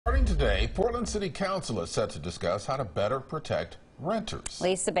Starting today, Portland City Council is set to discuss how to better protect renters.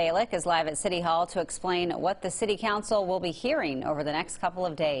 Lisa Balick is live at City Hall to explain what the City Council will be hearing over the next couple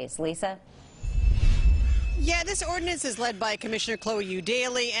of days. Lisa? Yeah, this ordinance is led by Commissioner Chloe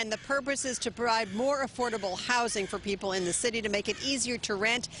Daly, and the purpose is to provide more affordable housing for people in the city to make it easier to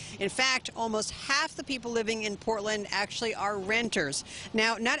rent. In fact, almost half the people living in Portland actually are renters.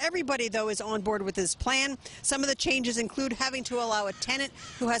 Now, not everybody, though, is on board with this plan. Some of the changes include having to allow a tenant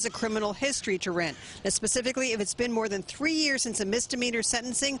who has a criminal history to rent. Now, specifically, if it's been more than 3 years since a misdemeanor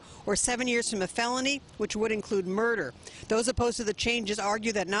sentencing or 7 years from a felony, which would include murder. Those opposed to the changes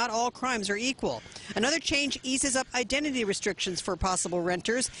argue that not all crimes are equal. Another change eases up identity restrictions for possible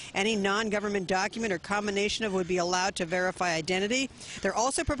renters. Any non-government document or combination of would be allowed to verify identity. There are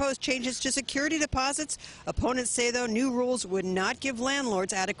also proposed changes to security deposits. Opponents say, though, new rules would not give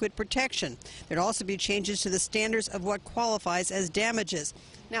landlords adequate protection. There'd also be changes to the standards of what qualifies as damages.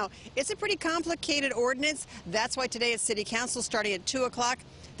 Now, it's a pretty complicated ordinance. That's why today at City Council, starting at 2 o'clock,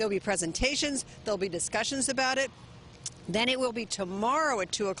 there'll be presentations, there'll be discussions about it. Then it will be tomorrow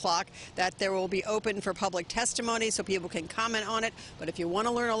at 2 o'clock that there will be open for public testimony so people can comment on it. But if you want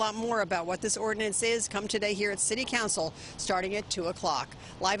to learn a lot more about what this ordinance is, come today here at City Council starting at 2 o'clock.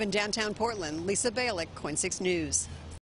 Live in downtown Portland, Lisa Balick, KOIN 6 News.